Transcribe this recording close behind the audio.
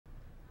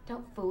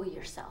Don't fool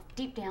yourself.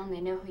 Deep down,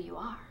 they know who you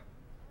are.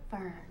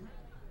 Fern.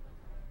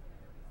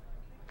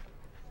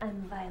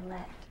 I'm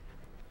Vylette.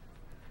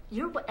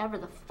 You're whatever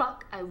the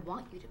fuck I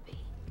want you to be.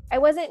 I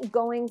wasn't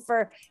going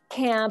for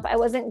camp. I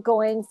wasn't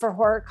going for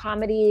horror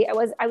comedy. I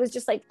was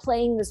just like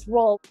playing this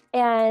role,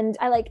 and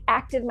I like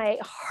acted my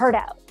heart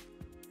out.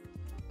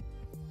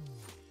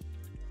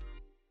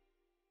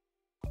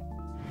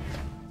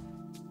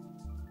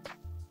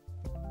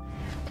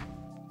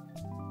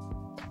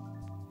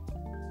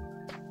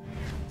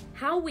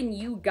 How, when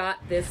you got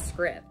this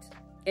script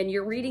and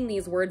you're reading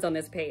these words on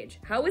this page,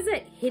 how is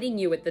it hitting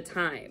you at the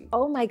time?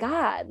 Oh my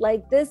God,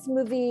 like this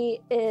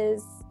movie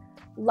is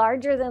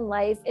larger than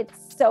life.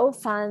 It's so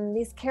fun.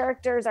 These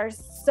characters are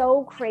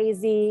so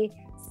crazy,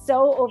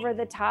 so over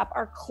the top.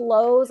 Our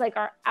clothes, like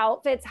our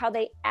outfits, how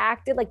they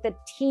acted, like the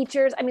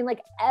teachers, I mean,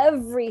 like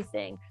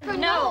everything.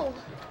 No!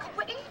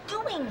 What are you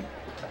doing?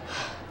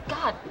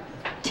 God,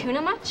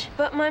 tuna much?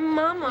 But my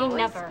mom always... We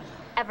never,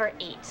 ever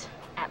eat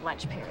at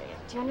lunch period.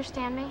 Do you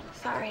understand me?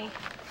 Sorry.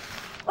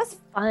 It was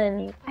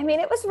fun. I mean,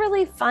 it was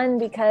really fun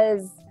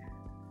because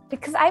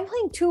I'm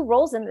playing two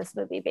roles in this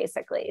movie,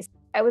 basically.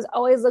 I was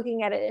always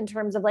looking at it in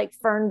terms of like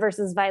Fern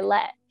versus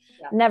Vylette.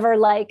 Yeah. Never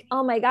like,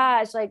 oh my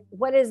gosh, like,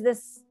 what is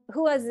this?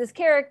 Who is this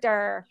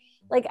character?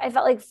 Like, I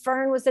felt like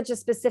Fern was such a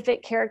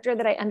specific character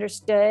that I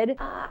understood.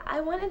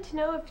 I wanted to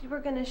know if you were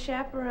going to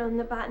chaperone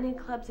the Botany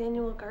Club's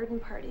annual garden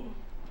party.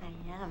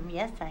 I am.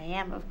 Yes, I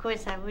am. Of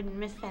course, I wouldn't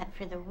miss that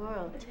for the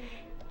world.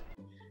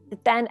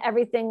 But then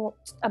everything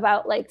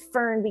about like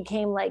Fern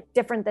became like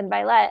different than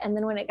Vylette. And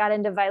then when it got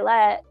into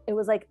Vylette, it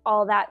was like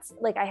all that,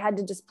 like I had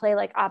to just play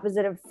like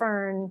opposite of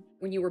Fern.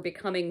 When you were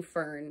becoming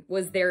Fern,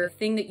 was there a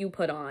thing that you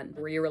put on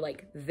where you were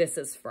like, this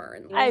is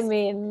Fern? I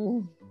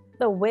mean,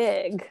 the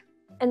wig.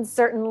 And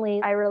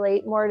certainly I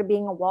relate more to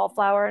being a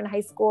wallflower in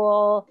high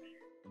school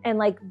and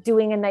like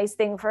doing a nice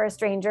thing for a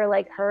stranger,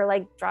 like her,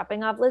 like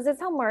dropping off Liz's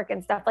homework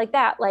and stuff like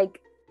that.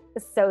 Like,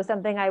 so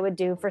something I would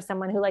do for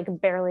someone who like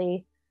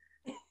barely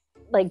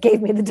like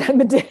gave me the time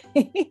of day.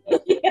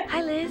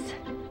 Hi, Liz.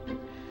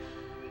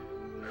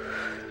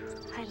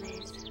 Hi,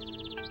 Liz.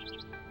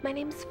 My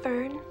name's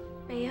Fern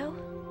Mayo.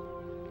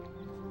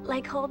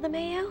 Like hold the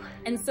mayo?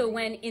 And so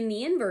when in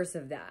the inverse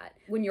of that,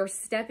 when you're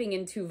stepping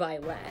into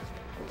Vylette.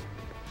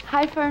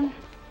 Hi, Fern.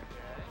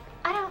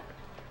 I don't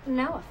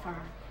know a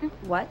Fern.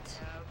 What?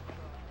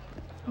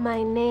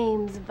 My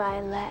name's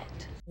Vylette.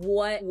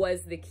 What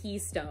was the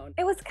keystone?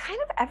 It was kind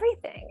of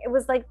everything. It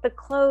was like the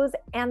clothes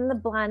and the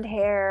blonde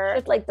hair.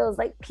 It's like those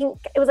like pink,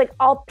 it was like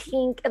all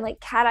pink and like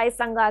cat eye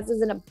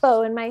sunglasses and a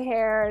bow in my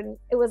hair. And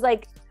it was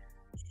like,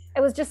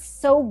 it was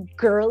just so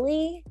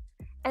girly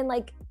and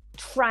like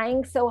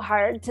trying so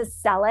hard to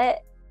sell it.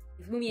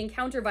 When we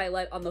encounter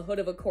Vylette on the hood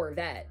of a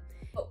Corvette,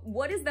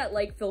 what is that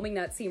like filming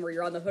that scene where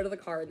you're on the hood of the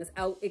car in this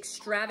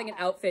extravagant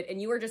outfit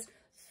and you are just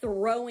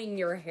throwing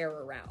your hair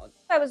around?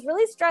 I was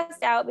really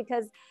stressed out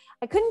because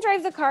I couldn't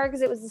drive the car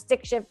because it was a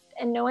stick shift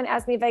and no one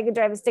asked me if I could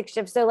drive a stick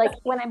shift. So like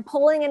when I'm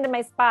pulling into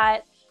my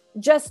spot,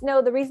 just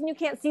know the reason you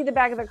can't see the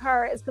back of the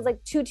car is because like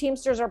two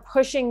Teamsters are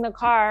pushing the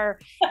car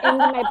into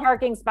my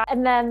parking spot.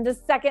 And then the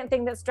second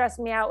thing that stressed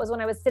me out was when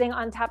I was sitting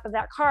on top of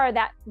that car,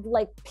 that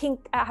like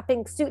pink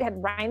suit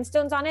had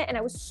rhinestones on it. And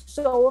I was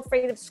so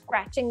afraid of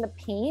scratching the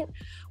paint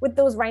with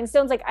those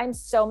rhinestones. Like I'm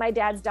so my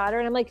dad's daughter.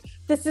 And I'm like,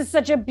 this is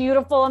such a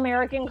beautiful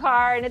American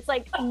car. And it's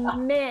like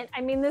mint.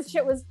 I mean, this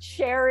shit was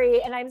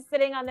cherry. And I'm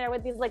sitting on there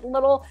with these like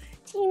little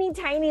teeny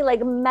tiny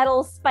like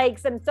metal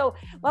spikes. And so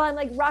while I'm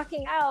like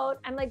rocking out,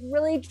 I'm like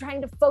really trying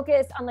to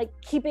focus on like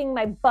keeping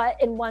my butt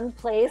in one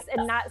place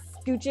and not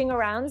scooching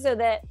around so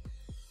that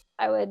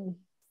I would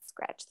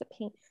scratch the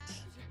paint.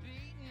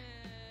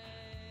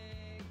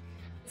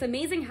 It's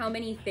amazing how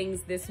many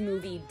things this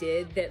movie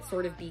did that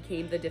sort of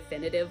became the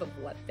definitive of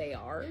what they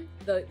are.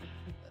 The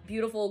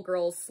beautiful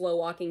girls slow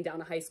walking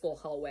down a high school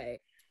hallway.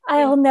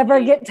 I'll never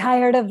get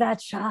tired of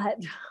that shot.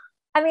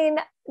 I mean,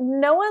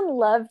 no one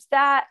loved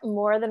that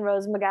more than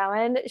Rose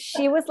McGowan.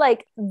 She was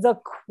like the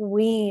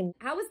queen.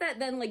 How is that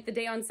then like the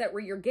day on set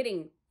where you're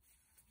getting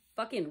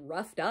fucking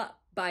roughed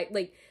up by,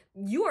 like,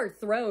 you are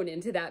thrown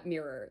into that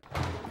mirror?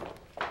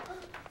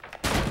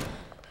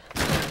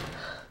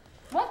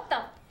 What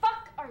the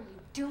fuck are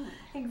you doing?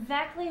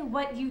 Exactly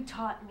what you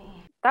taught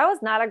me. That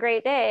was not a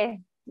great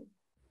day.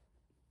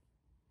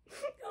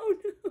 Oh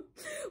no.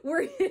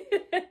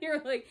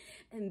 You're like,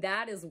 and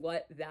that is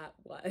what that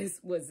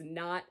was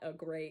not a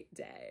great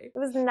day. It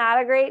was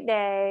not a great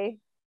day.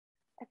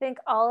 I think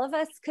all of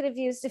us could have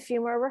used a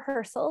few more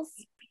rehearsals.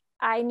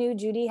 I knew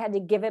Judy had to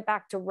give it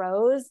back to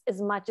Rose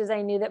as much as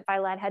I knew that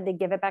Vylette had to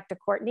give it back to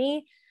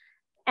Courtney.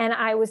 And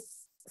I was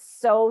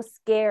so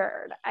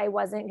scared I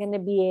wasn't going to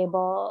be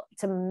able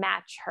to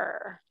match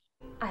her.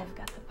 I've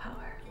got the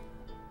power.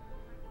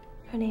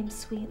 Her name's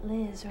Sweet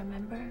Liz,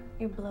 remember?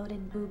 Your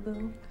bloated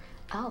boo-boo.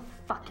 I'll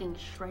fucking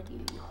shred you,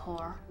 you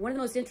whore. One of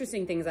the most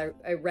interesting things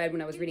I read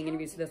when I was reading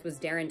interviews for this was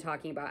Darren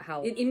talking about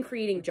how in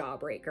creating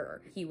Jawbreaker,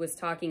 he was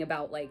talking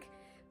about like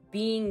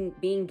being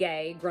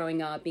gay,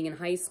 growing up, being in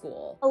high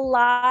school. A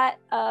lot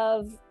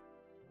of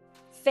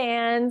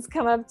fans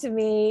come up to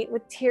me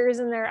with tears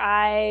in their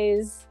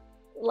eyes.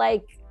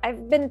 Like,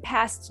 I've been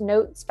passed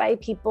notes by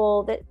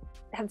people that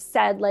have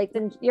said, like,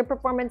 your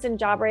performance in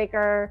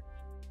Jawbreaker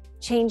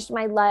changed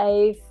my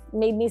life,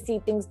 made me see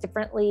things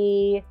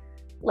differently,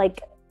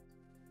 like,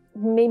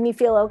 made me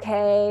feel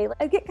okay.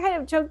 I get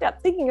kind of choked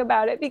up thinking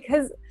about it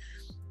because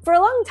for a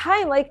long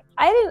time, like,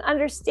 I didn't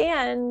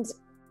understand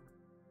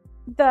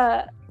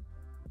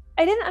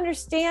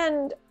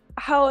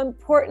how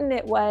important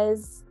it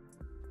was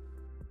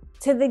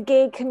to the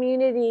gay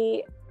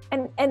community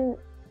and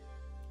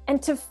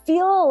to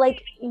feel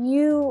like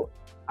you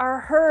are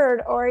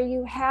heard or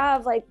you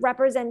have like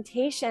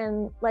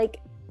representation,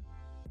 like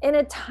in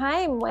a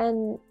time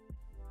when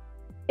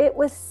it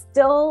was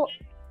still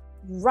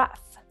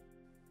rough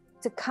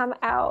to come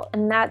out.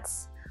 And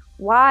that's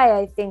why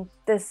I think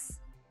this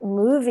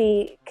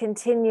movie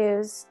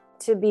continues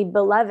to be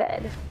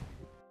beloved.